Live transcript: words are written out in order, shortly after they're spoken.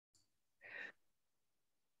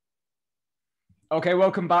Okay,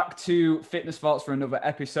 welcome back to Fitness Thoughts for another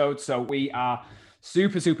episode. So we are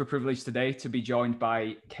super privileged today to be joined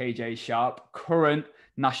by KJ Sharp, current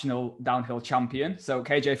national downhill champion. So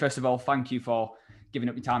KJ, first of all, thank you for giving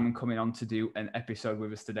up your time and coming on to do an episode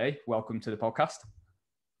with us today. Welcome to the podcast.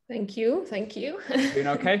 Thank you. Doing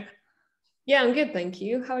okay? Yeah, I'm good, thank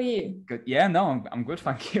you. How are you? Good. Yeah, no, I'm good,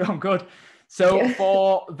 thank you. I'm good. So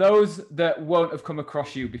for those that won't have come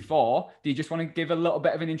across you before, do you just want to give a little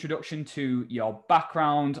bit of an introduction to your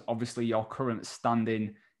background, obviously your current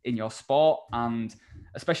standing in your sport, and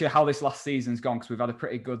especially how this last season's gone, because we've had a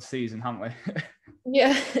pretty good season, haven't we?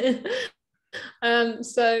 Yeah.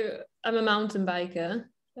 So I'm a mountain biker.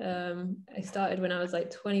 I started when I was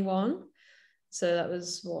like 21. So that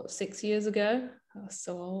was 6 years ago. I was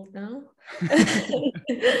so old now.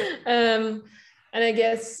 And I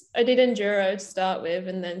guess I did enduro to start with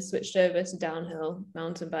and then switched over to downhill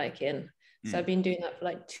mountain biking. So I've been doing that for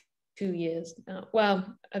like 2 years now.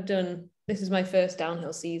 Well, this is my first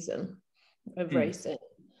downhill season of racing.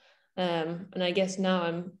 And I guess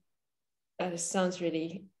now it sounds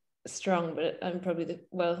really strong, but I'm probably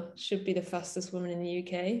should be the fastest woman in the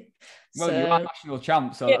UK. Well, you are national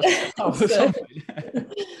champ, so yeah, that's something.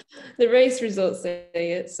 The race results say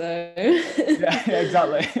it, so yeah,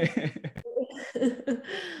 exactly.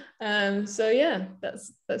 So yeah,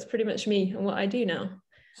 that's pretty much me and what I do now.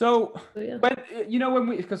 So yeah.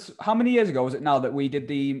 Because how many years ago was it now that we did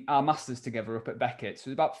our masters together up at Beckett's? It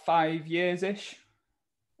was about 5 years-ish.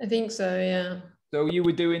 I think so, yeah. So you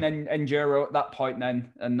were doing enduro at that point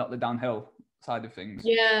then, and not the downhill side of things?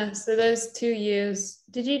 Yeah, so those 2 years.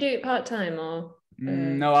 Did you do it part-time or?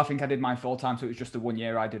 No, I think I did mine full-time, so it was just the 1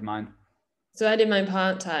 year I did mine. So I did mine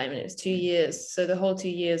part-time and it was 2 years. So the whole 2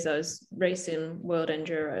 years I was racing world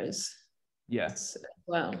enduros. Yeah.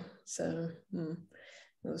 Wow. So it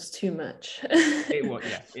was too much. It was,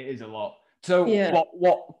 yeah, it is a lot. So yeah.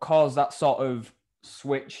 What caused that sort of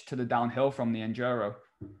switch to the downhill from the enduro?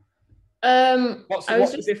 What's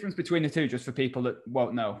the difference between the two, just for people that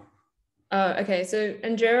won't know? Oh, okay. So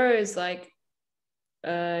enduro is like,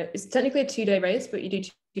 it's technically a 2-day race, but you do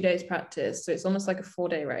 2 days practice. So it's almost like a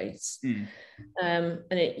 4-day race. And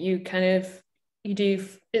it's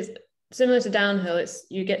similar to downhill.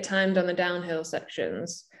 You get timed on the downhill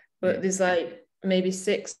sections, but there's like maybe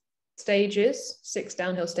 6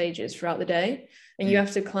 downhill stages throughout the day. And you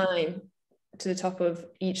have to climb to the top of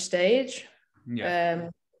each stage. Yeah.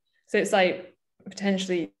 So it's like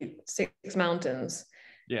potentially 6 mountains.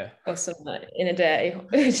 Yeah. Or something in a day,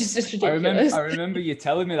 which is just ridiculous. I remember you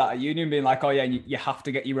telling me that at uni, being like, oh yeah, you have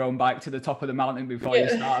to get your own bike to the top of the mountain before you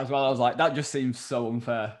start as well. I was like, that just seems so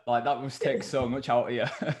unfair. Like that must take so much out of you.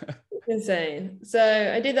 Insane.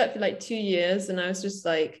 So I did that for like 2 years and I was just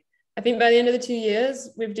like, I think by the end of the 2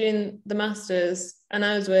 years, we were doing the masters and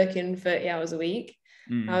I was working 30 hours a week.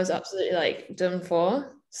 I was absolutely like done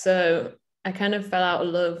for. So I kind of fell out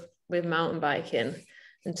of love with mountain biking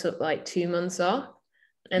and took like 2 months off.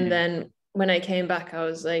 And then when I came back, I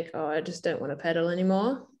was like, oh, I just don't want to pedal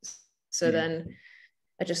anymore. So then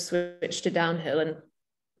I just switched to downhill and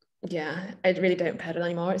yeah, I really don't pedal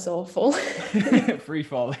anymore. It's awful. Free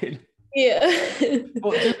falling. Yeah.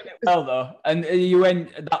 But doing it well though. And you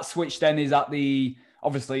went that switch then, is that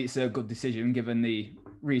obviously it's a good decision given the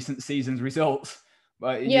recent season's results,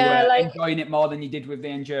 but you were enjoying it more than you did with the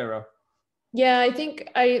enduro? Yeah, I think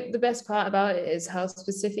the best part about it is how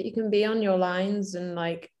specific you can be on your lines and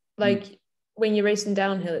like when you're racing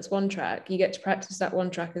downhill, it's one track. You get to practice that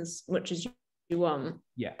one track as much as you want.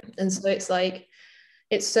 Yeah. And so it's like,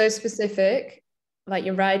 it's so specific, like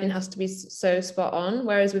your riding has to be so spot on.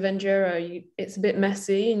 Whereas with enduro, it's a bit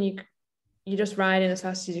messy and you just riding as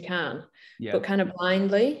fast as you can, but kind of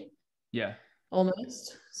blindly. Yeah.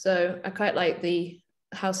 Almost. So I quite like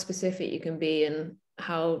how specific you can be and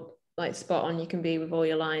how like spot on you can be with all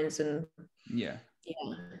your lines and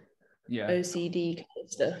OCD kind of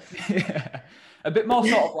stuff. Yeah, a bit more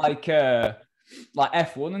sort of like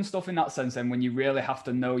F1 and stuff in that sense. And when you really have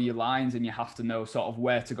to know your lines and you have to know sort of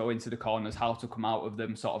where to go into the corners, how to come out of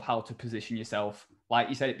them, sort of how to position yourself. Like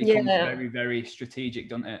you said, it becomes very, very strategic,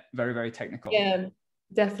 doesn't it? Very, very technical. Yeah,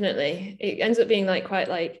 definitely. It ends up being like quite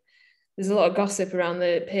like there's a lot of gossip around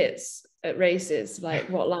the pits at races, like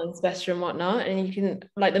what line's better and whatnot, and you can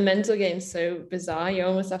like the mental game's so bizarre. You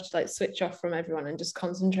almost have to like switch off from everyone and just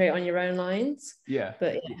concentrate on your own lines.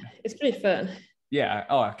 But it's pretty fun.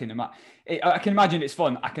 I can imagine it's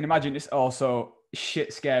fun. I can imagine it's also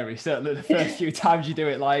shit scary, certainly the first few times you do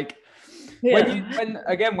it. Like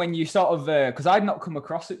when you sort of because I'd not come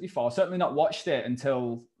across it before, certainly not watched it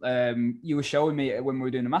until you were showing me it when we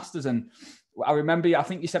were doing the masters. And I remember, I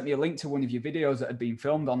think you sent me a link to one of your videos that had been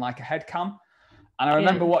filmed on like a head cam. And I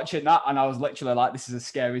remember watching that, and I was literally like, this is the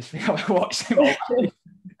scariest thing I've ever watched in my life.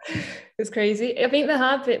 It's crazy. I think the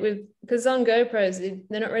hard bit because on GoPros,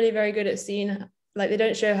 they're not really very good at seeing, like they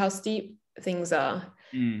don't show how steep things are,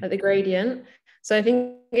 like the gradient. So I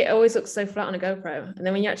think it always looks so flat on a GoPro. And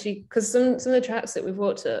then when you actually, because some of the tracks that we've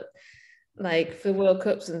walked up, like for World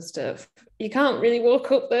Cups and stuff, you can't really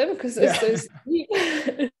walk up them because they're so steep.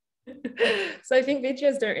 So I think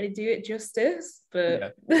videos don't really do it justice,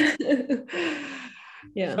 but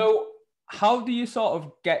yeah. So how do you sort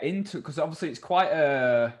of get into it? Because obviously it's quite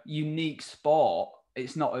a unique sport.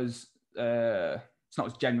 It's not as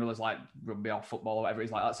general as like rugby or football or whatever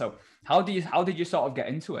it's like that. So how did you sort of get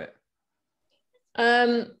into it?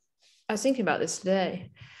 I was thinking about this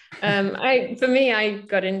today. I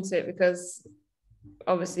got into it because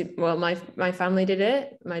obviously, well, my family did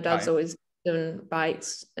it. My dad's always done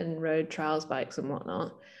bikes and rode trials bikes and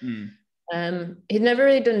whatnot. He'd never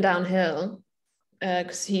really done downhill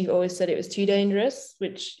because he always said it was too dangerous,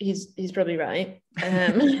 which he's probably right.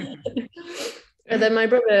 And then my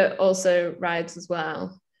brother also rides as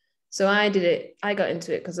well, so I got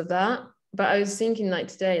into it because of that. But I was thinking like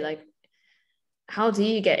today, like, how do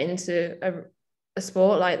you get into a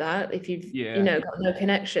sport like that if you've got no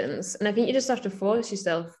connections? And I think you just have to force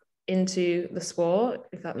yourself into the sport,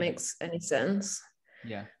 if that makes any sense.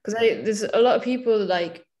 Yeah, because there's a lot of people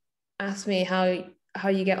like ask me how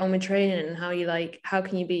you get on with training and how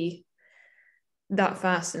can you be that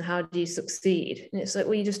fast and how do you succeed? And it's like,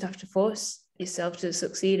 well, you just have to force yourself to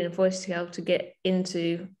succeed and force yourself to get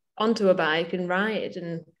onto a bike and ride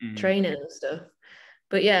and train it and stuff.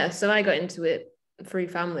 But yeah, so I got into it through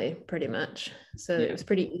family pretty much, so it was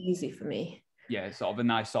pretty easy for me. Yeah, it's sort of a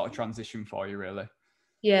nice sort of transition for you, really.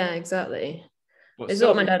 Yeah, exactly. But it's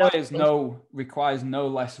still requires no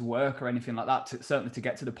less work or anything like that certainly to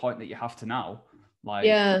get to the point that you have to now. Like,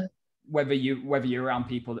 whether you're around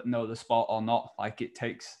people that know the sport or not, like it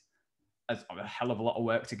takes a hell of a lot of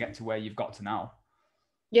work to get to where you've got to now.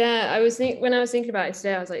 Yeah, when I was thinking about it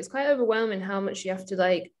today, I was like, it's quite overwhelming how much you have to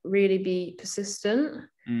like really be persistent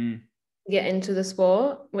to get into the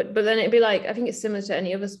sport. But then it'd be like, I think it's similar to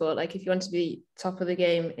any other sport. Like if you want to be top of the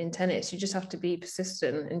game in tennis, you just have to be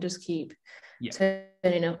persistent and just keep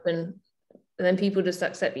turning up, and then people just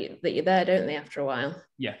accept that you're there, don't they, after a while?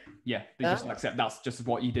 Yeah, they just accept that's just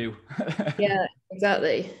what you do. Yeah,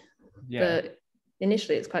 exactly. But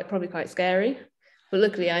initially it's probably quite scary, but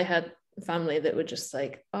luckily I had family that were just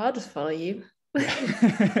like, oh, I'll just follow you.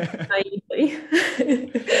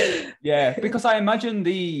 Yeah, because I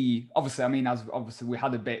imagine obviously we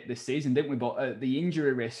had a bit this season, didn't we? But the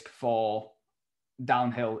injury risk for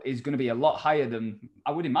downhill is going to be a lot higher than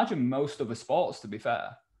I would imagine most other sports, to be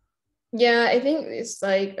fair. Yeah, I think it's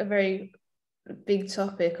like a very big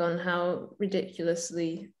topic on how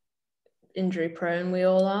ridiculously injury prone we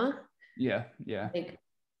all are. Yeah. Like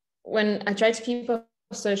when I tried to keep up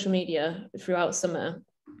social media throughout summer,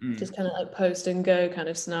 just kind of like post and go kind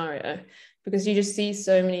of scenario, because you just see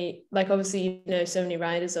so many, like obviously so many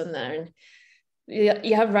riders on there, and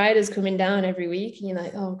you have riders coming down every week and you're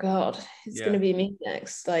like, oh god, it's going to be me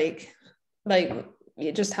next. Like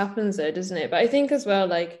it just happens though, doesn't it? But I think as well,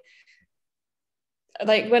 like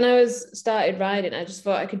when I started riding, I just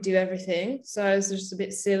thought I could do everything, so I was just a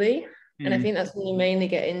bit silly. And I think that's when you mainly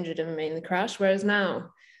get injured and mainly crash. Whereas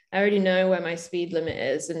now I already know where my speed limit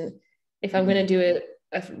is, and if I'm going to do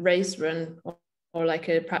a race run or like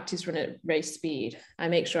a practice run at race speed, I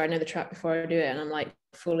make sure I know the track before I do it, and I'm like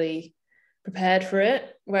fully prepared for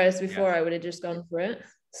it. Whereas before I would have just gone for it.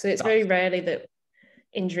 So it's very rarely that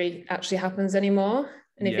injury actually happens anymore,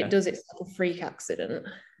 and if it does, it's like a freak accident.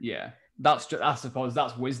 Yeah, that's just, I suppose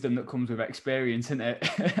that's wisdom that comes with experience, isn't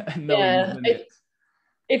it?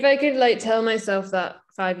 If I could like tell myself that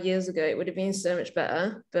 5 years ago, it would have been so much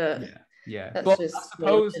better. But but I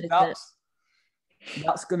suppose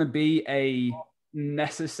that's going to be a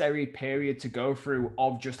necessary period to go through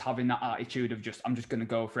of just having that attitude of I'm just going to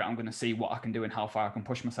go for it. I'm going to see what I can do and how far I can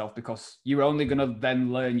push myself, because you're only going to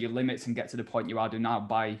then learn your limits and get to the point you are doing now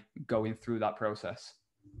by going through that process.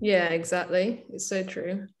 Yeah, exactly. It's so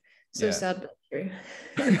true. So sad, but true.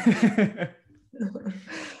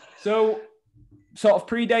 So sort of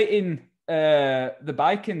predating the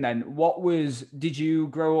biking then, did you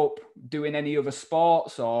grow up doing any other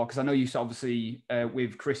sports, or because I know you obviously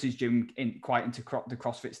with Chris's gym quite into the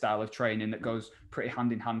CrossFit style of training that goes pretty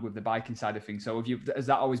hand in hand with the biking side of things, so has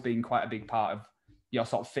that always been quite a big part of your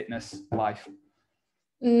sort of fitness life?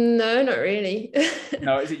 No, not really.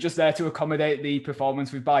 No, is it just there to accommodate the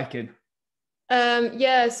performance with biking?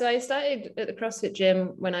 So I started at the CrossFit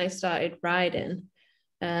gym when I started riding.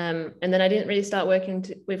 And then I didn't really start working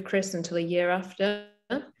with Chris until a year after.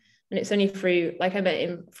 And it's only through, like I met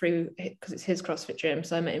him through, because it's his CrossFit gym.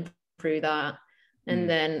 So I met him through that. And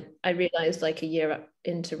then I realized like a year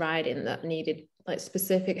into riding that I needed like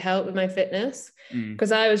specific help with my fitness,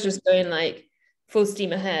 because I was just going like full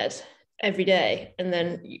steam ahead every day. And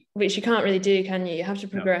then, which you can't really do, can you? You have to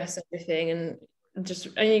progress everything, and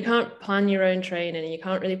you can't plan your own training, and you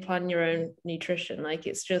can't really plan your own nutrition. Like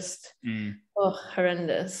it's just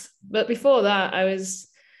horrendous. But before that, I used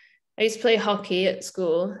to play hockey at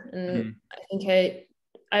school, and I think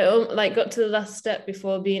I like got to the last step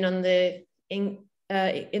before being on the in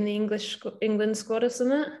the England squad or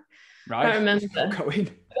something. Right. I remember.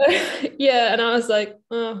 Yeah, and I was like,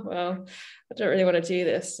 oh well, I don't really want to do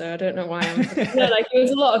this, so I don't know why I'm. Like it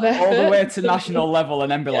was a lot of effort. All the way to national level,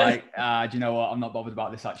 and then be like, do you know what? I'm not bothered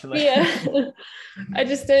about this actually. Yeah, I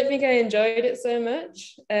just don't think I enjoyed it so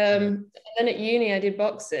much. And then at uni, I did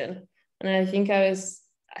boxing, and I think I was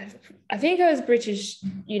British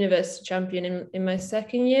university champion in my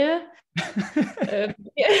second year.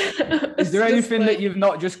 Is there anything that you've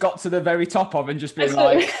not just got to the very top of and just been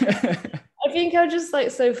like? I think I'm just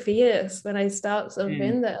like so fierce when I start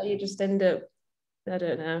something that you just end up, I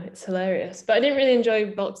don't know, it's hilarious. But I didn't really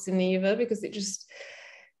enjoy boxing either, because it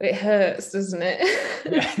hurts, doesn't it?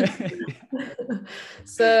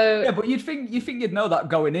 So yeah, but you think you'd know that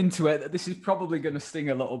going into it, that this is probably going to sting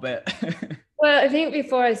a little bit. Well, I think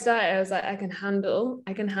before I started, I was like, I can handle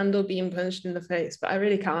being punched in the face, but I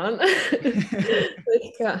really can't.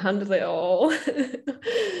 I can't handle it all.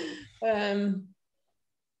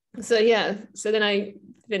 So then I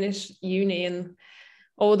finished uni, and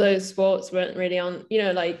all those sports weren't really on,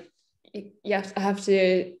 like I have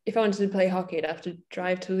to, if I wanted to play hockey, I'd have to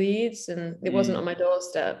drive to Leeds, and it wasn't on my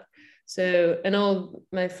doorstep. So, and all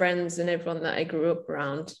my friends and everyone that I grew up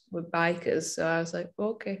around were bikers. So I was like,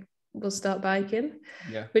 okay, we'll start biking.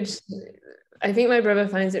 Yeah. Which I think my brother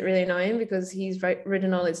finds it really annoying, because he's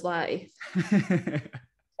ridden all his life.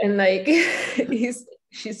 And like,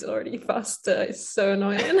 she's already faster. It's so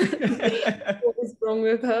annoying. What is wrong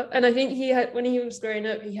with her? And I think when he was growing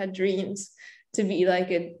up, he had dreams to be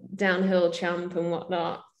like a downhill champ and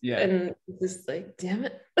whatnot. Yeah. And just like, damn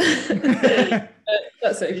it.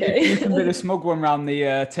 That's okay. You can be the smug one around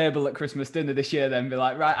the table at Christmas dinner this year, then be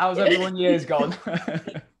like, right, how's everyone year's gone?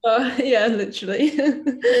 Yeah, literally.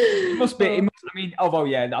 It must be. I mean,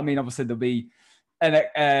 obviously there'll be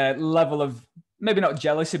a level of, maybe not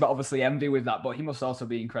jealousy, but obviously envy with that. But he must also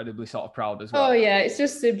be incredibly sort of proud as well. Oh yeah, it's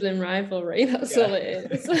just sibling rivalry. That's all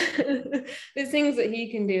it is. There's things that he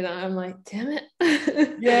can do that I'm like, damn it.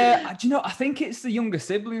 Yeah, do you know? I think it's the younger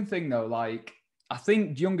sibling thing though. Like, I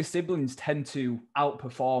think younger siblings tend to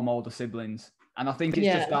outperform older siblings, and I think it's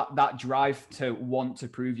just that drive to want to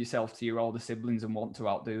prove yourself to your older siblings and want to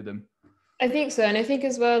outdo them. I think so, and I think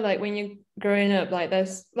as well, like when you're growing up, like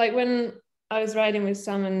there's like when I was riding with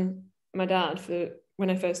Sam and my dad when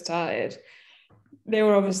I first started, they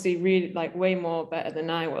were obviously really like way more better than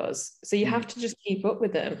I was. So you have to just keep up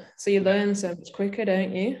with them. So you learn so much quicker,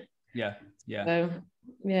 don't you? Yeah. So,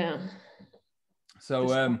 yeah.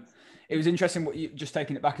 So it was interesting what you, just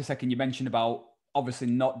taking it back a second, you mentioned about obviously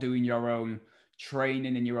not doing your own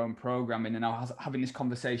training and your own programming. And I was having this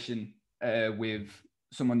conversation with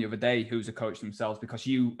someone the other day who's a coach themselves, because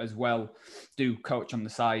you as well do coach on the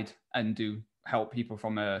side and do help people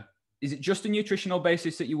from is it just a nutritional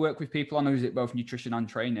basis that you work with people on, or is it both nutrition and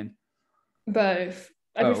training? Both.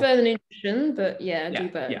 I prefer the nutrition, but I do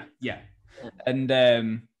both. Yeah. And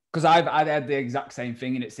because I've had the exact same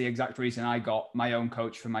thing, and it's the exact reason I got my own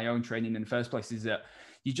coach for my own training in the first place, is that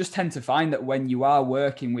you just tend to find that when you are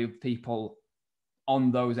working with people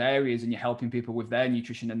on those areas and you're helping people with their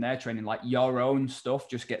nutrition and their training, like your own stuff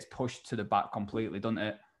just gets pushed to the back completely, doesn't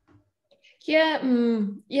it? Yeah,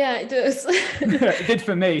 it does. It did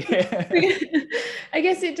for me. I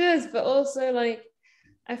guess it does, but also like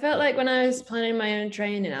I felt like when I was planning my own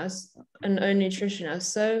training, and own nutrition, I was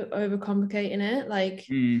so overcomplicating it. Like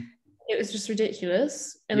it was just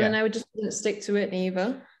ridiculous, and then I didn't stick to it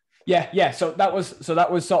either. Yeah. So that was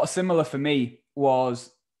sort of similar for me.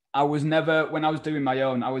 I was never, when I was doing my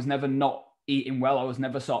own, I was never not eating well. I was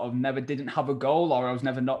never didn't have a goal, or I was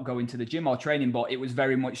never not going to the gym or training, but it was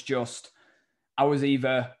very much just, I was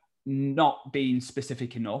either not being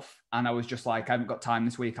specific enough, and I was just like, I haven't got time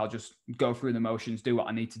this week, I'll just go through the motions, do what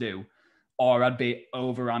I need to do. Or I'd be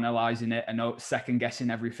over analyzing it and second guessing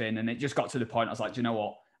everything. And it just got to the point, I was like, do you know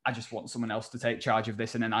what? I just want someone else to take charge of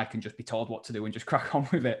this, and then I can just be told what to do and just crack on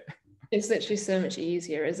with it. It's literally so much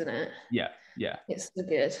easier, isn't it? Yeah. It's so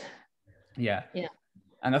good. Yeah.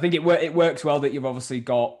 And I think it works well that you've obviously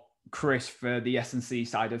got Chris for the S&C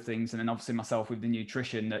side of things, and then obviously myself with the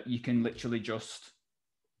nutrition, that you can literally just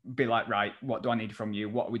be like, right, what do I need from you?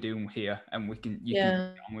 What are we doing here? And you can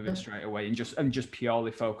get on with it straight away, and just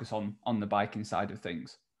purely focus on the biking side of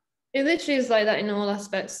things. It literally is like that in all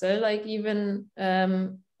aspects though. Like even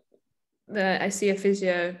I see a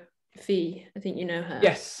physio, Fee, I think you know her.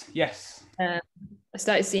 Yes. I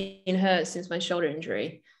started seeing her since my shoulder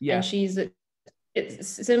injury. Yeah. And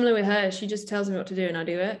it's similar with her. She just tells me what to do and I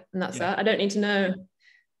do it. And that's that. I don't need to know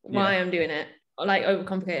why I'm doing it or like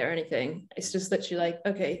overcomplicate it or anything. It's just literally like,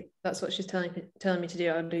 okay, that's what she's telling me to do.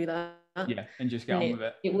 I'll do that. Yeah, and just get on with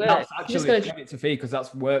it. It works. That's actually credit to Fee, because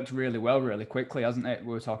that's worked really well, really quickly, hasn't it?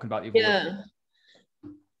 We were talking about the evolution.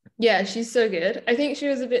 Yeah, she's so good. I think she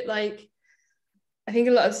was a bit like, I think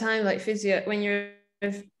a lot of the time, like physio, when you're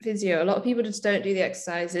a physio, a lot of people just don't do the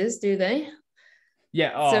exercises, do they?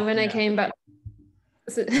 Yeah. So when I came back,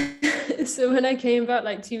 so when I came back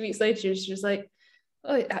like 2 weeks later, she was like,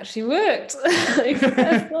 oh, it actually worked. Like,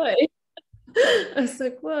 that's right. I was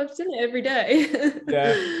like, well, I've done it every day.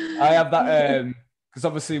 Yeah, I have that because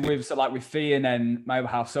obviously with Fee and then my other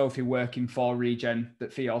half Sophie working for Regen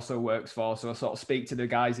that Fee also works for, so I sort of speak to the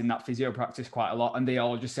guys in that physio practice quite a lot, and they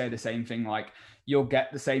all just say the same thing, like you'll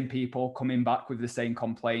get the same people coming back with the same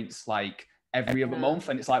complaints like every other month,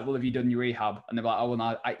 and it's like, well, have you done your rehab? And they're like, oh,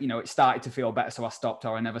 well, I it started to feel better, so I stopped,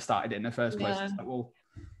 or I never started it in the first place. It's like, well,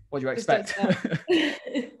 what do you expect?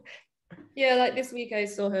 Yeah, like this week I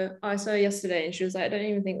saw her yesterday, and she was like, I don't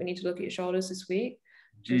even think we need to look at your shoulders this week.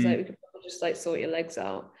 She was like, we could probably just like sort your legs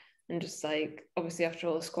out, and just like obviously after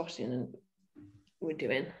all the squatting and we're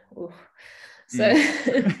doing. So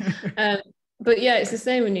but yeah, it's the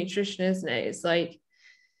same with nutrition, isn't it? It's like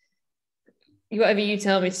whatever you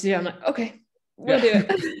tell me to do, I'm like, okay, we'll do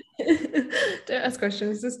it. Don't ask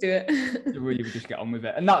questions, just do it. You just get on with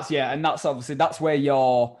it. And that's obviously that's where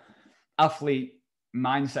your athlete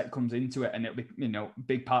mindset comes into it, and it'll be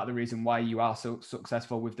big part of the reason why you are so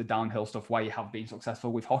successful with the downhill stuff, why you have been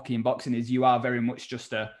successful with hockey and boxing, is you are very much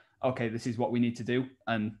just okay, this is what we need to do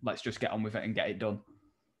and let's just get on with it and get it done.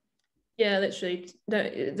 Yeah, literally.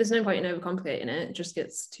 There's no point in overcomplicating it. It just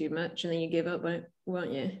gets too much and then you give up,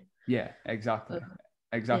 won't you? Yeah, exactly.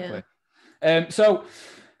 So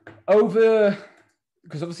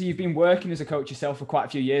because obviously you've been working as a coach yourself for quite a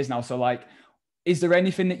few years now, so like, is there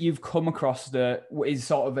anything that you've come across that is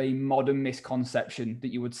sort of a modern misconception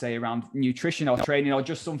that you would say around nutrition or training, or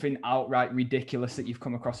just something outright ridiculous that you've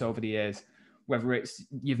come across over the years, whether it's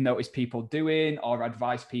you've noticed people doing or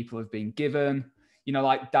advice people have been given,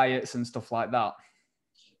 like diets and stuff like that?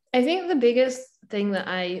 I think the biggest thing that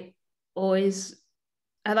I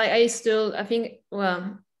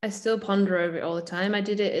still ponder over it all the time. I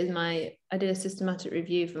did a systematic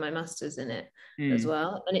review for my master's in it as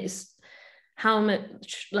well. And it's how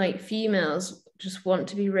much like females just want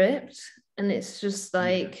to be ripped. And it's just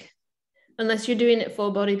like, unless you're doing it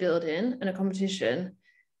for bodybuilding and a competition,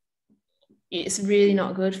 it's really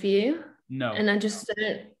not good for you. No. And I just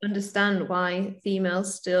don't understand why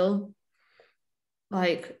females still,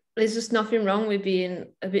 like, there's just nothing wrong with being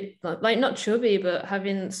a bit like not chubby, but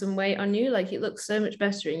having some weight on you. Like, it looks so much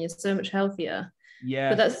better and you're so much healthier. Yeah.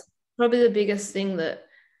 But that's probably the biggest thing that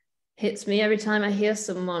hits me every time I hear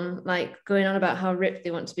someone like going on about how ripped they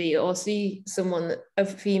want to be, or see a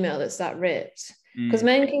female that's that ripped. Because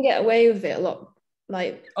men can get away with it a lot.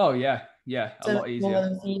 Like, oh yeah, a lot easier more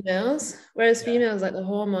than females. Whereas females, like the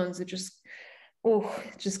hormones are just,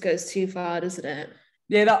 it just goes too far, doesn't it?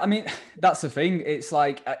 Yeah, that's the thing. It's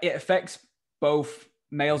like it affects both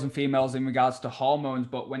males and females in regards to hormones,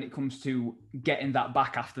 but when it comes to getting that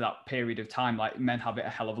back after that period of time, like men have it a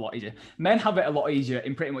hell of a lot easier. Men have it a lot easier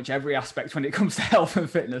in pretty much every aspect when it comes to health and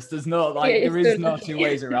fitness. There's no there is no two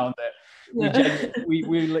ways around it. Yeah.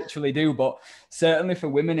 We literally do, but certainly for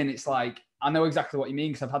women, and it's like, I know exactly what you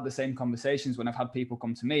mean, because I've had the same conversations when I've had people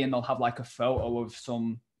come to me and they'll have like a photo of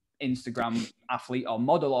some Instagram athlete or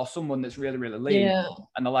model or someone that's really, really lean. Yeah.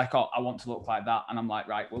 And they're like, oh, I want to look like that. And I'm like,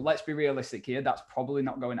 right, well, let's be realistic here. That's probably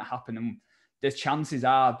not going to happen. And the chances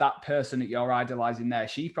are that person that you're idolizing there,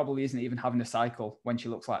 she probably isn't even having a cycle when she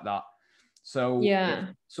looks like that. So if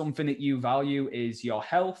something that you value is your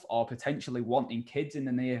health or potentially wanting kids in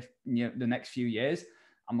the next few years,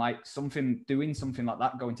 I'm like, doing something like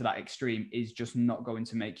that, going to that extreme, is just not going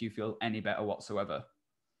to make you feel any better whatsoever.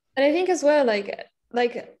 And I think as well,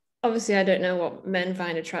 like obviously I don't know what men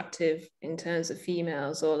find attractive in terms of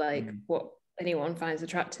females, or like what anyone finds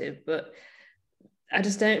attractive, but I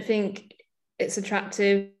just don't think it's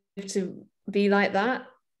attractive to be like that.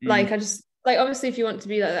 Like, I just, like, obviously if you want to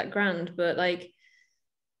be like that, grand, but like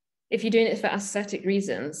if you're doing it for aesthetic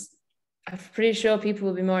reasons, I'm pretty sure people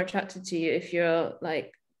will be more attracted to you if you're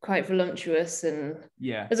like quite voluptuous and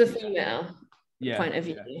as a female point of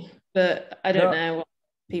view. But I don't know what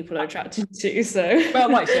people are attracted to. So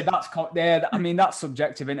well, like I said, I mean, that's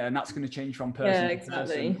subjective, isn't it? And that's going to change from person to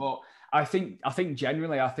person. But I think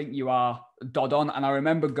generally, I think you are dead on. And I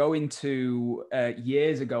remember going to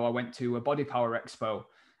years ago, I went to a Body Power Expo,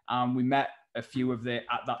 and we met a few of at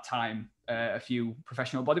that time, a few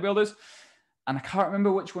professional bodybuilders. And I can't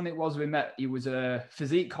remember which one it was we met. He was a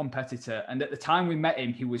physique competitor. And at the time we met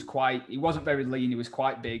him, he wasn't very lean. He was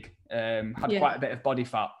quite big, had quite a bit of body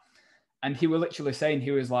fat. And he was literally saying,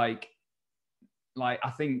 he was like, I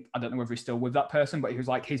don't know whether he's still with that person, but he was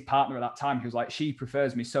like, his partner at that time, he was like, she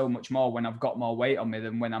prefers me so much more when I've got more weight on me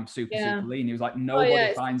than when I'm super lean. He was like,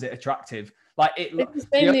 nobody finds it attractive. Like it's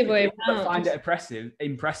the only way that find it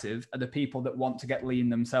impressive are the people that want to get lean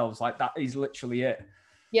themselves. Like that is literally it.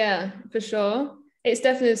 Yeah, for sure. It's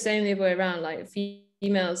definitely the same the other way around. Like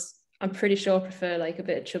females, I'm pretty sure prefer like a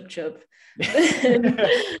bit of chub.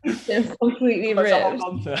 Completely ripped.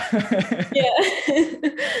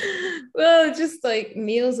 Well, just like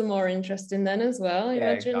meals are more interesting then as well.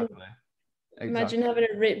 Imagine having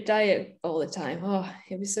a ripped diet all the time. Oh,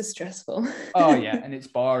 it'd be so stressful. Oh yeah, and it's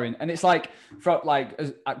boring. And it's like,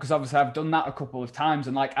 because obviously I've done that a couple of times,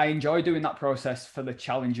 and like I enjoy doing that process for the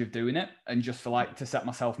challenge of doing it, and just for like to set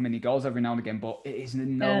myself mini goals every now and again. But it is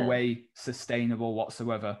in no way sustainable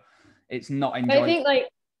whatsoever. It's not enjoyable. I think like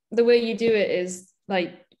the way you do it is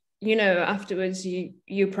like, afterwards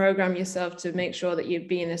you program yourself to make sure that you're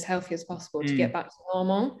being as healthy as possible to get back to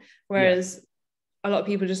normal. Whereas a lot of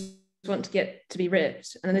people just want to get to be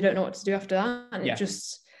ripped and then they don't know what to do after that. And it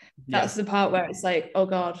just, that's the part where it's like, oh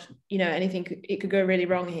God, it could go really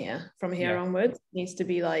wrong here from here onwards. It needs to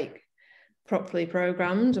be like properly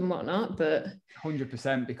programmed and whatnot. But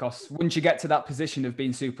 100%, because once you get to that position of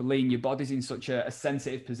being super lean, your body's in such a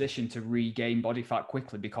sensitive position to regain body fat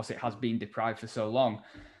quickly because it has been deprived for so long.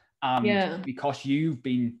 Because you've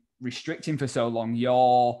been restricting for so long,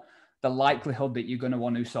 the likelihood that you're going to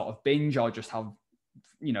want to sort of binge or just have,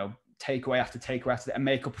 takeaway after takeaway after and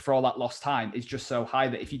make up for all that lost time is just so high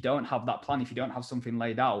that if you don't have that plan, if you don't have something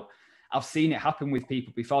laid out, I've seen it happen with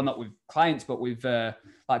people before, not with clients, but with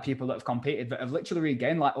like people that have competed that have literally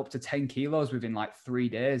regained like up to 10 kilos within like 3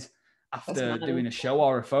 days after doing a show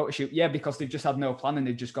or a photo shoot. Yeah, because they've just had no plan and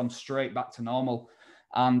they've just gone straight back to normal.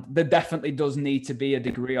 And there definitely does need to be a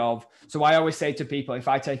degree of, so I always say to people, if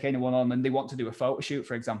I take anyone on and they want to do a photo shoot,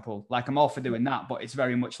 for example, like I'm all for doing that, but it's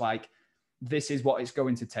very much like, this is what it's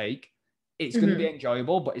going to take. It's going to be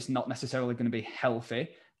enjoyable, but it's not necessarily going to be healthy.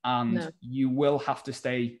 And you will have to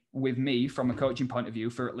stay with me from a coaching point of view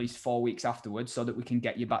for at least 4 weeks afterwards so that we can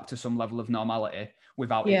get you back to some level of normality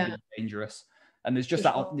without it being dangerous. And there's just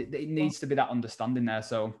it needs to be that understanding there.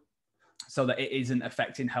 So that it isn't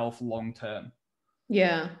affecting health long term.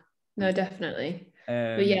 Yeah, no, definitely.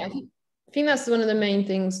 But yeah, I think that's one of the main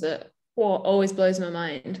things that always blows my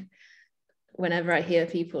mind whenever I hear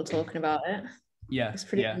people talking about it. Yeah, it's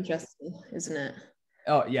pretty interesting, isn't it?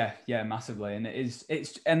 Oh yeah, massively.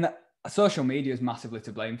 And social media is massively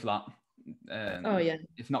to blame for that.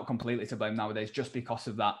 If not completely to blame nowadays, just because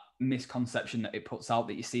of that misconception that it puts out,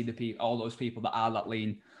 that you see all those people that are that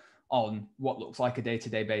lean on what looks like a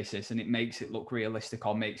day-to-day basis, and it makes it look realistic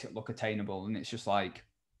or makes it look attainable. And it's just like,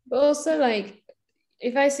 but also like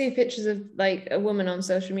if I see pictures of like a woman on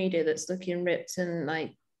social media that's looking ripped and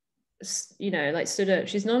like, like stood up,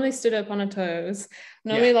 she's normally stood up on her toes,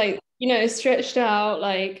 normally like, stretched out,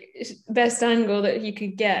 like best angle that you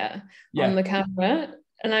could get on the camera.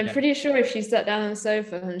 And I'm pretty sure if she sat down on the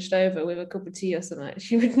sofa hunched over with a cup of tea or something,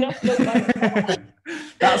 she would not look like that.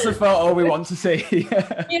 That's a photo we want to see.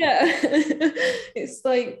 It's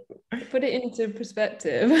like, put it into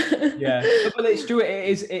perspective. But it's true.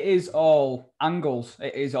 It is all angles.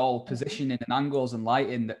 It is all positioning and angles and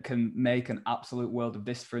lighting that can make an absolute world of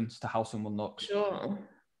difference to how someone looks. Sure.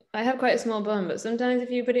 I have quite a small bum, but sometimes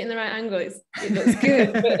if you put it in the right angle, it looks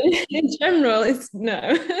good. But in general, it's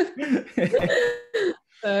no.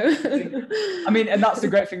 So. I mean, and that's the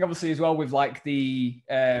great thing, obviously, as well with like the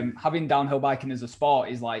having downhill biking as a sport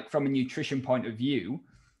is like, from a nutrition point of view,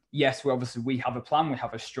 yes, we have a plan, we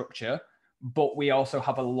have a structure, but we also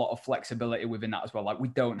have a lot of flexibility within that as well. Like we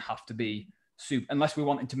don't have to be super, unless we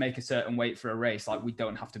wanted to make a certain weight for a race, like we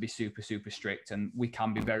don't have to be super, super strict, and we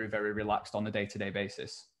can be very, very relaxed on a day-to-day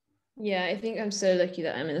basis. Yeah, I think I'm so lucky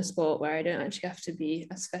that I'm in a sport where I don't actually have to be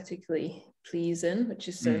aesthetically pleasing, which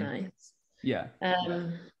is so nice. Yeah.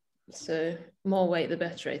 So more weight the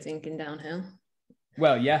better, I think, in downhill.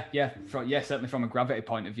 Well, certainly from a gravity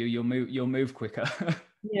point of view, you'll move quicker.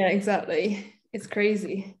 Yeah, exactly. It's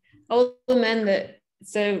crazy. all the men that,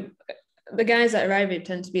 so the guys that arrive here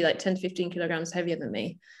tend to be like 10 to 15 kilograms heavier than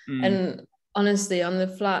me. And honestly, on the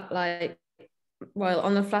flat, like, well,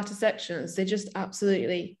 on the flatter sections, they just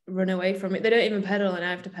absolutely run away from it. They don't even pedal, and I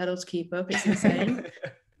have to pedal to keep up. It's insane.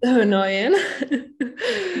 So annoying.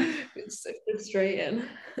 It's so frustrating.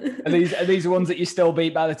 Are these the ones that you still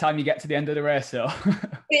beat by the time you get to the end of the race, though?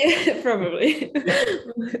 Yeah, probably.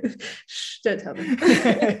 Shh, don't tell them.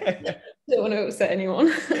 Don't want to upset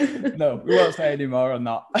anyone. No, we won't say any more on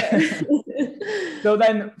that. So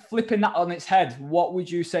then, flipping that on its head, what would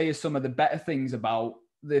you say is some of the better things about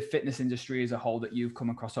the fitness industry as a whole that you've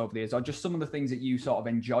come across over the years, or just some of the things that you sort of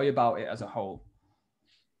enjoy about it as a whole?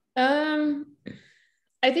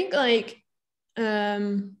 I think like,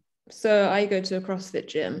 so I go to a CrossFit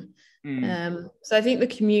gym. So I think the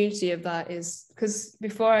community of that is, because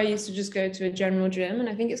before I used to just go to a general gym, and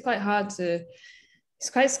I think it's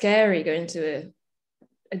quite scary going to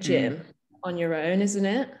a gym on your own, isn't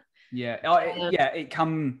it? Yeah. It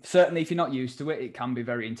can, certainly if you're not used to it, it can be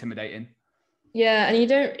very intimidating. Yeah, and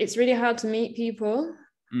it's really hard to meet people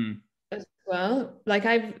as well. Like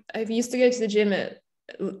I've used to go to the gym at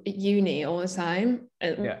uni all the time.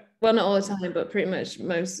 Well, not all the time, but pretty much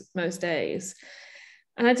most days.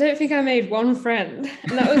 And I don't think I made one friend.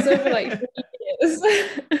 And that was over like 3 years.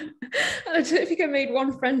 And I don't think I made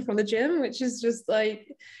one friend from the gym, which is just like,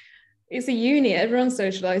 it's a uni. Everyone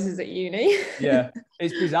socializes at uni. Yeah,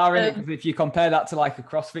 it's bizarre, isn't it? Because if you compare that to like a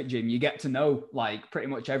CrossFit gym, you get to know like pretty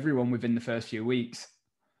much everyone within the first few weeks.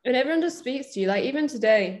 And everyone just speaks to you. Like even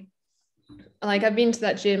today, like I've been to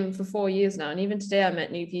that gym for 4 years now, and even today I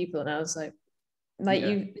met new people, and I was like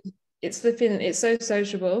it's so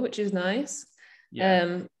sociable, which is nice.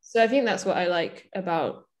 So I think that's what I like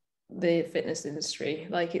about the fitness industry.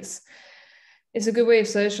 Like it's a good way of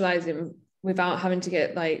socializing without having to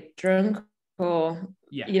get like drunk or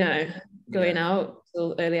going out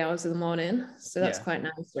till early hours of the morning. So that's quite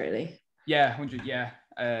nice, really. Yeah, 100. Yeah.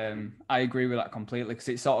 I agree with that completely,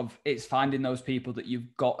 because it's finding those people that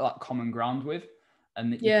you've got that common ground with,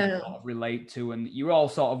 and that you can sort of relate to, and you're all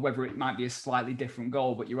sort of, whether it might be a slightly different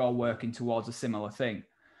goal, but you're all working towards a similar thing.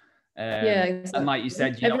 Exactly. And like you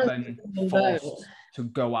said, you're not then forced to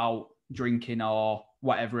go out drinking or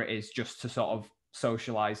whatever it is, just to sort of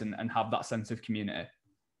socialize and have that sense of community.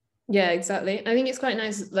 Yeah, exactly. I think it's quite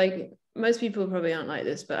nice. Like most people probably aren't like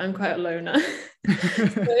this, but I'm quite a loner. So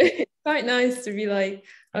it's quite nice to be like,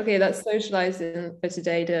 okay, that's socializing for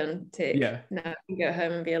today done. Tick. Yeah. Now I can go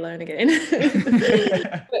home and be alone again.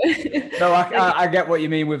 No, I get what you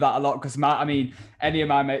mean with that a lot, because any of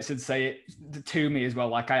my mates would say it to me as well.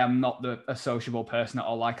 Like I am not a sociable person at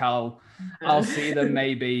all. Like I'll see them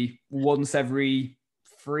maybe once every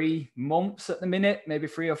 3 months at the minute, maybe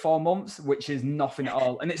 3 or 4 months, which is nothing at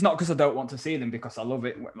all. And it's not because I don't want to see them, because I love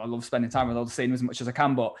it. I love spending time with them, seeing them as much as I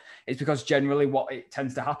can. But it's because generally what it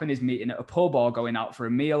tends to happen is meeting at a pub or going out for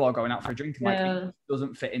a meal or going out for a drink. Like it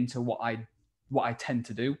doesn't fit into what I tend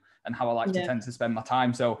to do and how I like to tend to spend my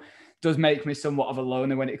time. So it does make me somewhat of a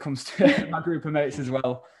loner when it comes to my group of mates as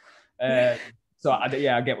well. So I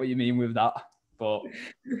get what you mean with that. But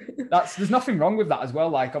there's nothing wrong with that as well.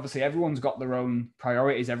 Like obviously everyone's got their own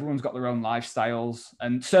priorities, everyone's got their own lifestyles,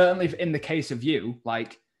 and certainly in the case of you,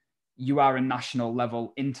 like you are a national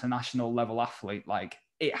level, international level athlete. Like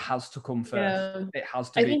it has to come first. It has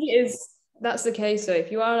to. I think it is. That's the case. So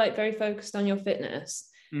if you are like very focused on your fitness,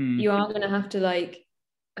 you are going to have to like,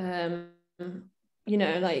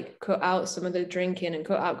 like cut out some of the drinking and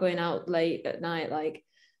cut out going out late at night. Like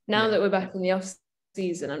now that we're back in the off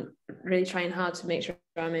season, I'm really trying hard to make sure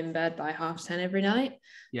I'm in bed by 10:30 every night.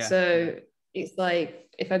 So it's like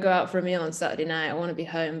if I go out for a meal on Saturday night, I want to be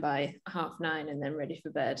home by 9:30 and then ready for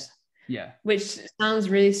bed. Which sounds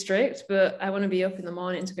really strict, but I want to be up in the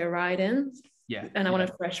morning to go riding. And I want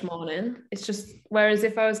a fresh morning. It's just, whereas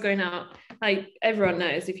if I was going out, like everyone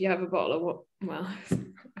knows, if you have a bottle of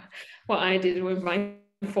what I did with my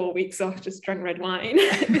 4 weeks off, just drank red wine.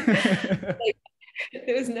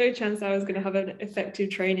 There was no chance I was going to have an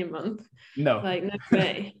effective training month. No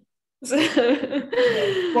way. So,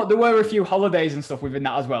 well, there were a few holidays and stuff within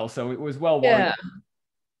that as well, so it was well warranted.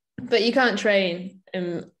 But you can't train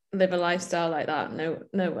and live a lifestyle like that.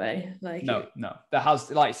 No way. Like no. There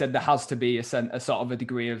has, like I said, there has to be a sort of a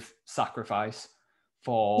degree of sacrifice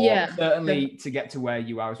for certainly to get to where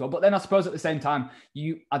you are as well. But then I suppose at the same time,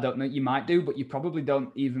 I don't know, you might do, but you probably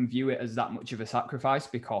don't even view it as that much of a sacrifice,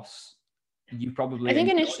 because you probably, I think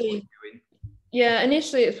initially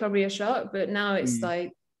it's probably a shock, but now it's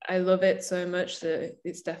like I love it so much that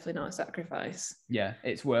it's definitely not a sacrifice. Yeah,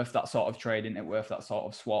 it's worth that sort of trade, isn't it? Worth that sort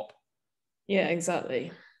of swap. Yeah,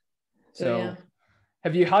 exactly. So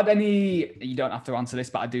Have you had any, you don't have to answer this,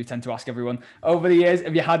 but I do tend to ask everyone over the years,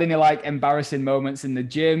 have you had any like embarrassing moments in the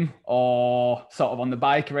gym or sort of on the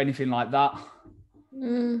bike or anything like that?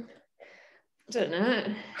 I don't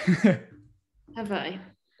know. Have I?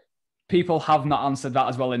 People have not answered that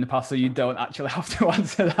as well in the past, so you don't actually have to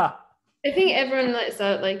answer that. I think everyone lets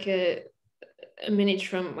out like a mini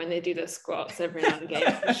Trump when they do their squats every now and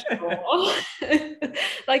again. For sure.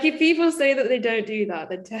 Like if people say that they don't do that,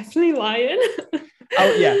 they're definitely lying.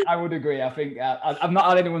 Oh yeah, I would agree. I think I've not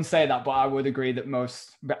had anyone say that, but I would agree that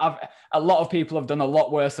a lot of people have done a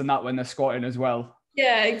lot worse than that when they're squatting as well.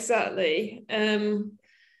 Yeah, exactly.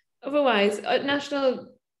 Otherwise, at national,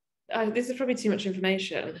 this is probably too much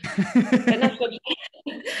information. At national,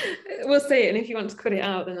 we'll say it, and if you want to cut it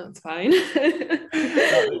out, then that's fine.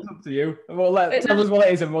 It's up to you. Well, tell us what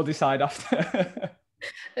it is, and we'll decide after.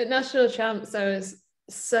 At national champs, I was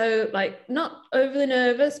so like not overly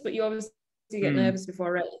nervous, but you obviously get nervous before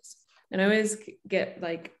a race, and I always get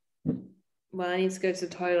like, well, I need to go to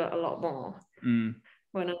the toilet a lot more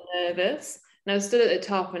when I'm nervous. And I was stood at the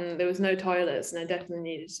top, and there was no toilets, and I definitely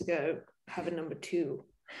needed to go have a number 2.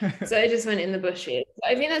 So I just went in the bushes.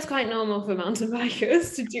 I think that's quite normal for mountain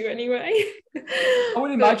bikers to do anyway. I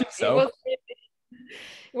would imagine so. It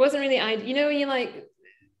wasn't really you know, when you like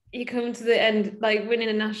you come to the end like winning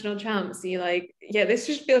a national champ, so you're like, yeah, this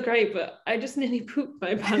should feel great, but I just nearly pooped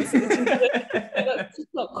my pants. That's just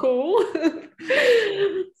not cool.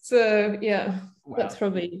 So yeah, wow. That's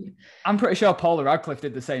probably. I'm pretty sure Paula Radcliffe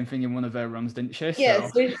did the same thing in one of her runs, didn't she? Yeah,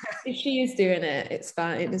 so if she's doing it, it's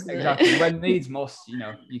fine, isn't exactly. it? When needs must, you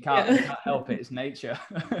know, you can't help it. It's nature.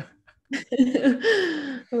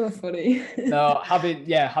 Oh, funny. No,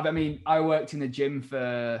 I mean, I worked in the gym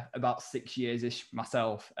for about 6 years-ish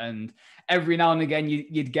myself, and every now and again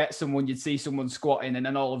you'd see someone squatting, and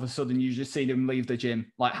then all of a sudden you just see them leave the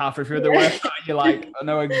gym like halfway through the workout. You're like, I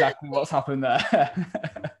know exactly what's happened there.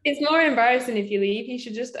 It's more embarrassing if you leave. You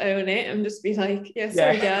should just own it and just be like, yeah,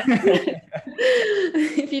 sorry guys.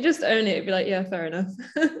 If you just own it, it'd be like, yeah, fair enough.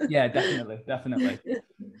 Yeah, definitely.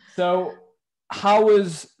 So how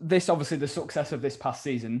was this, obviously the success of this past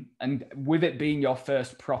season, and with it being your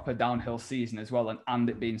first proper downhill season as well, and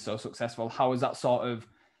it being so successful, how has that sort of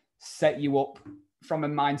set you up from a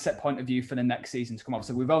mindset point of view for the next season to come?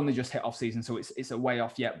 Obviously, we've only just hit off season, so it's a way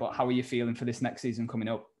off yet, but how are you feeling for this next season coming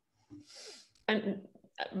up? And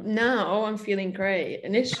now I'm feeling great.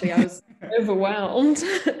 Initially, I was overwhelmed.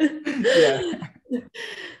 Yeah.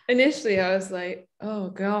 Initially, I was like, oh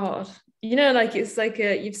God. You know, like it's like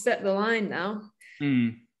you've set the line now.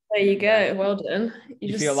 There you go. Well done.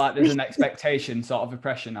 You feel like there's an expectation, sort of a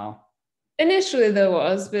pressure now? Initially there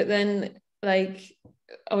was, but then like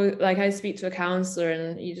I speak to a counselor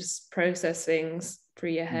and you just process things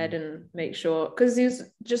through your head and make sure, because you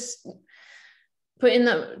just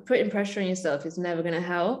putting pressure on yourself is never going to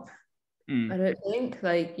help. I don't think.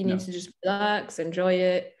 Like you need to just relax, enjoy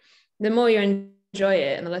it. The more you enjoy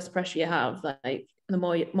it and the less pressure you have, like the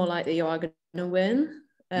more likely you are going to win.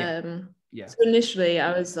 So initially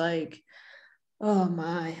I was like, oh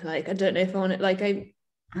my, like I don't know if I want to, like I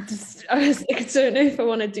was like, I don't know if I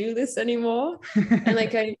want to do this anymore. And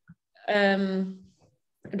like I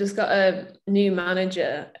just got a new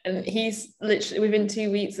manager, and he's literally within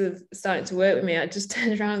 2 weeks of starting to work with me, I just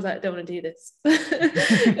turned around and was like, I don't want to do this.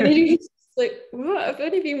 And he was like, what? I've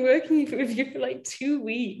only been working with you for like 2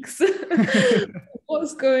 weeks.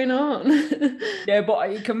 What's going on? Yeah,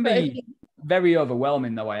 but it can be very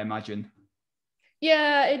overwhelming though, I imagine.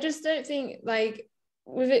 Yeah, I just don't think, like,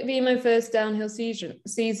 with it being my first downhill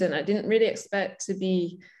season, I didn't really expect to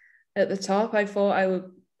be at the top. I thought I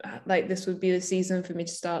would, like, this would be the season for me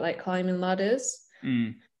to start like climbing ladders,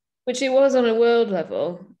 which it was on a world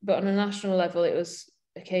level, but on a national level, it was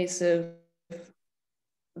a case of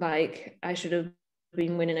like I should have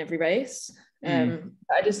been winning every race. I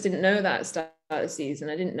just didn't know that at the start of the season.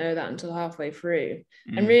 I didn't know that until halfway through.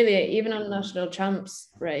 And really, even on a national champs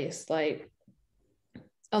race, like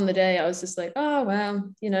on the day, I was just like, oh well,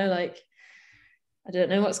 you know, like I don't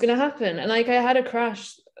know what's going to happen. And like I had a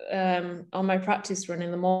crash on my practice run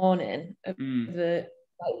in the morning of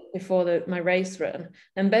before my race run,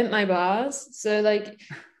 and bent my bars. So like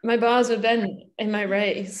my bars were bent in my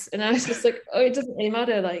race, and I was just like, oh, it doesn't really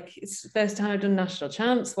matter, like it's the first time I've done national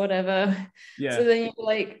champs, whatever.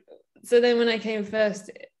 So then when I came first,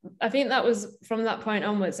 I think that was from that point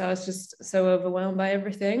onwards, I was just so overwhelmed by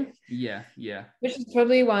everything, which is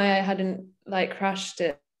probably why I hadn't like crashed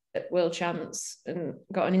at world champs and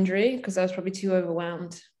got an injury, because I was probably too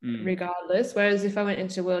overwhelmed regardless. Whereas if I went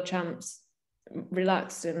into world champs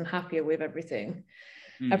relaxed and happier with everything,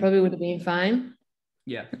 I probably would have been fine.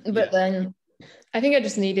 But then I think I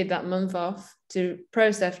just needed that month off to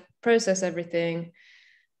process everything,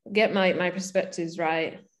 get my perspectives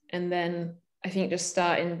right, and then I think just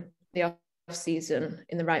starting the off season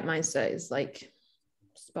in the right mindset is like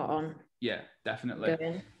spot on. Yeah, definitely.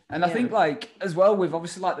 Going. And I think like as well with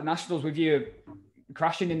obviously like the nationals, with you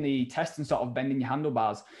crashing in the test and sort of bending your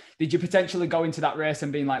handlebars, did you potentially go into that race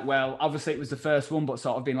and being like, well, obviously it was the first one, but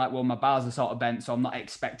sort of being like, well, my bars are sort of bent, so I'm not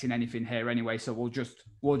expecting anything here anyway, so we'll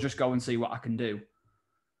just go and see what I can do?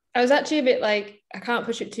 I was actually a bit like, I can't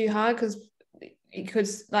push it too hard because it could,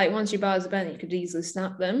 like, once your bars are bent, you could easily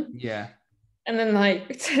snap them. Yeah. And then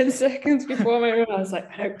like 10 seconds before my run, I was like,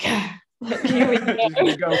 I don't care. Like, here we go.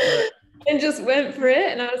 Just go for it. And just went for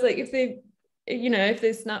it. And I was like, if they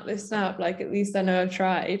snap, they snap. Like, at least I know I've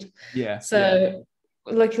tried. Yeah. So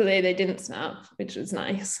luckily they didn't snap, which was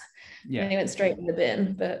nice. Yeah. They went straight in the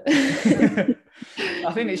bin. But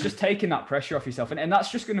I think it's just taking that pressure off yourself. And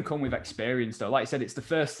that's just going to come with experience, though. Like I said, it's the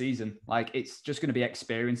first season. Like, it's just going to be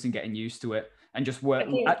experience and getting used to it and just work.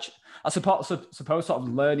 I suppose sort of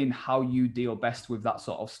learning how you deal best with that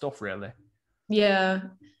sort of stuff, really. Yeah.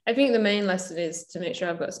 I think the main lesson is to make sure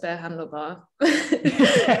I've got a spare handlebar.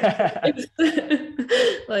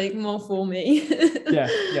 Like, more for me.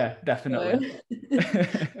 Yeah, definitely.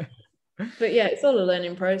 But yeah, it's all a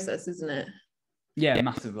learning process, isn't it? Yeah,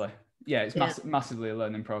 massively. Yeah, it's massively a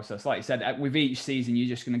learning process. Like you said, with each season, you're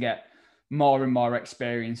just going to get more and more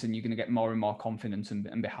experience, and you're going to get more and more confidence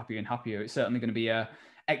and be happier and happier. It's certainly going to be a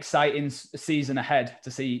exciting season ahead to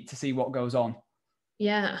see what goes on.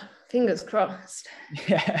 Yeah, fingers crossed.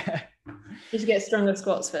 Yeah. Need to get stronger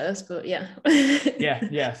squats first, but yeah.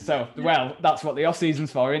 Yeah. So, well, that's what the off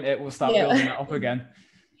season's for, isn't it? We'll start building that up again.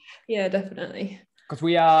 Yeah, definitely. Because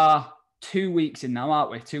we are 2 weeks in now, aren't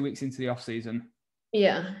we? 2 weeks into the off season.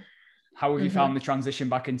 Yeah. How have you found the transition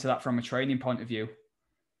back into that from a training point of view?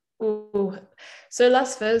 Ooh. So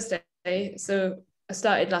last Thursday, so I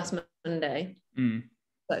started last Monday,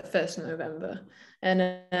 like 1st of November.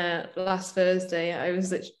 And last Thursday,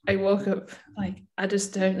 I woke up like, I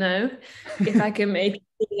just don't know if I can make it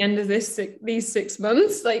to the end of these 6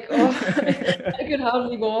 months. Like, I could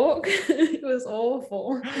hardly walk. It was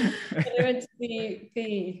awful. And I went to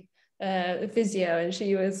the physio, and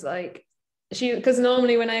she was like, because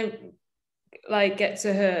normally when I like get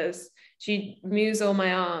to hers, she moves all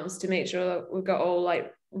my arms to make sure that we've got all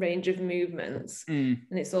like range of movements, and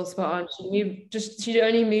it's all spot on. She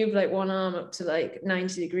only moved like one arm up to like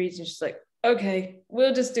 90 degrees, and she's like, okay,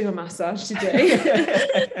 we'll just do a massage today.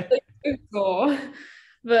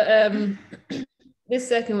 But this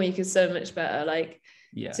second week is so much better. Like,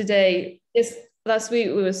 today, last week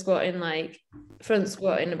we were squatting, like front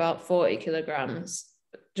squatting about 40 kilograms,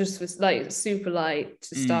 just was like super light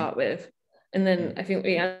to start with, and then I think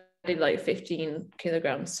we added like 15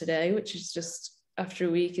 kilograms today, which is just, after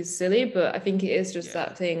a week, is silly, but I think it is just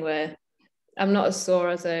that thing where I'm not as sore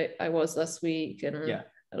as I was last week, and a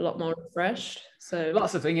lot more refreshed. So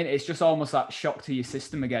that's the thing, isn't it? It's just almost that shock to your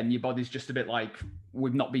system again. Your body's just a bit like,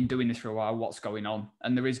 we've not been doing this for a while, what's going on?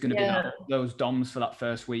 And there is going to be those DOMs for that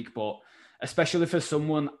first week, but especially for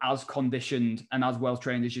someone as conditioned and as well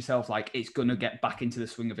trained as yourself, like, it's going to get back into the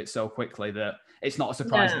swing of it so quickly that it's not a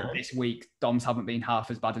surprise that this week DOMs haven't been half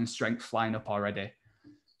as bad and strength flying up already.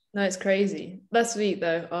 No, it's crazy. Last week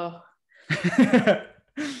though,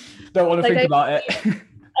 don't want to think about it.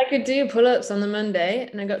 I could do pull-ups on the Monday,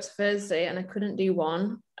 and I got to Thursday and I couldn't do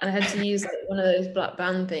one, and I had to use like one of those black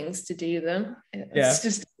band things to do them. It's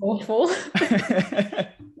just awful.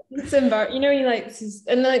 It's embarrassing, you know. You like,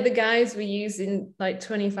 and like the guys were using like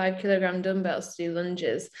 25 kilogram dumbbells to do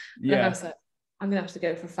lunges. And I was like, I'm gonna have to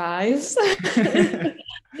go for 5s.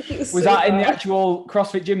 Was that in the actual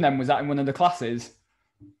CrossFit gym then? Was that in one of the classes?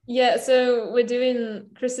 Yeah, so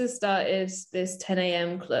Chris has started this 10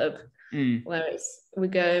 a.m. club where we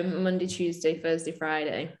go Monday, Tuesday, Thursday,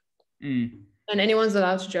 Friday. And anyone's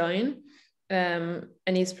allowed to join. And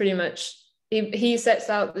he's pretty much, he sets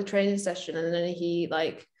out the training session, and then he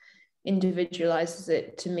like individualizes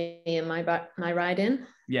it to me and my riding.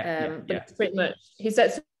 But it's pretty much, he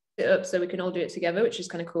sets it up so we can all do it together, which is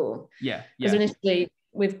kind of cool. Because initially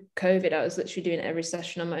with COVID, I was literally doing every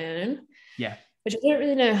session on my own. Which I don't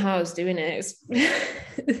really know how I was doing it.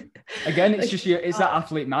 Again, it's just it's that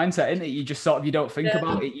athlete mindset, isn't it? You just sort of, you don't think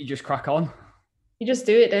about it, you just crack on. You just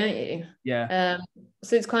do it, don't you? Yeah.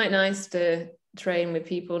 So it's quite nice to train with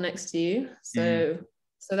people next to you. So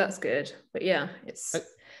that's good. But yeah, it's.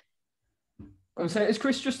 I would say, has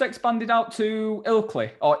Chris just expanded out to Ilkley,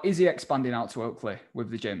 or is he expanding out to Ilkley with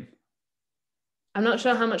the gym? I'm not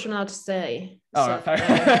sure how much I'm allowed to say. Right,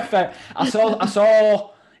 fair. I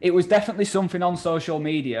saw. It was definitely something on social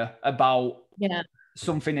media about Yeah.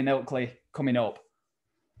 something in Ilkley coming up.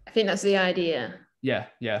 I think that's the idea. Yeah.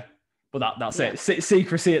 But that's it.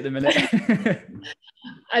 Secrecy at the minute.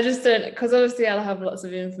 I just don't, because obviously I'll have lots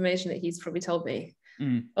of information that he's probably told me.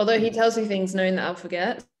 Although he tells me things knowing that I'll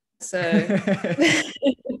forget. So,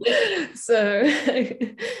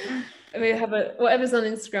 we have whatever's on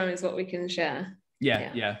Instagram is what we can share.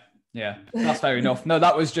 Yeah. That's fair enough. No,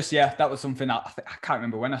 that was just, that was something that I can't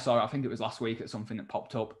remember when I saw it. I think it was last week. It's something that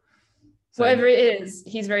popped up. So, whatever it is,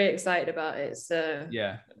 he's very excited about it. So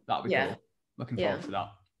yeah, that'd be cool. Looking forward to that.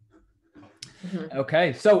 Mm-hmm.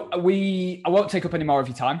 Okay, so I won't take up any more of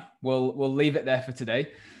your time. We'll leave it there for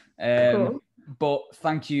today. Cool. But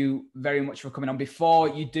thank you very much for coming on. Before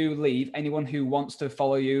you do leave, anyone who wants to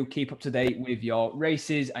follow you, keep up to date with your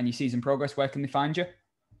races and your season progress, where can they find you?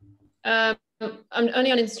 I'm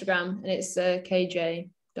only on Instagram, and it's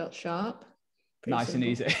kj.sharp. Nice simple.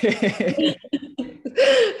 and easy.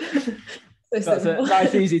 That's a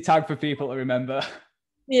nice, easy tag for people to remember.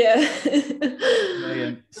 Yeah.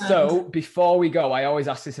 Brilliant. So before we go, I always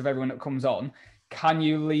ask this of everyone that comes on. Can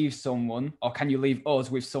you leave someone, or can you leave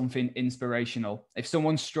us with something inspirational? If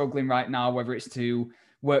someone's struggling right now, whether it's to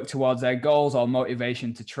work towards their goals or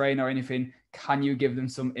motivation to train or anything, can you give them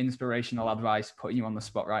some inspirational advice, putting you on the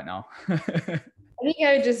spot right now? I think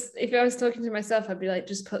I would just, if I was talking to myself, I'd be like,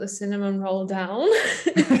 just put the cinnamon roll down.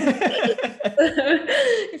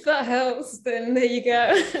 If that helps, then there you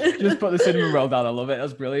go. Just put the cinnamon roll down. I love it.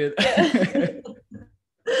 That's brilliant. Yeah.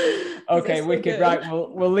 Okay, wicked. Good. Right,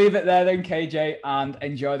 we'll leave it there then, KJ, and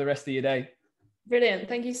enjoy the rest of your day. Brilliant.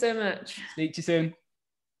 Thank you so much. Speak to you soon.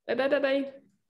 Bye.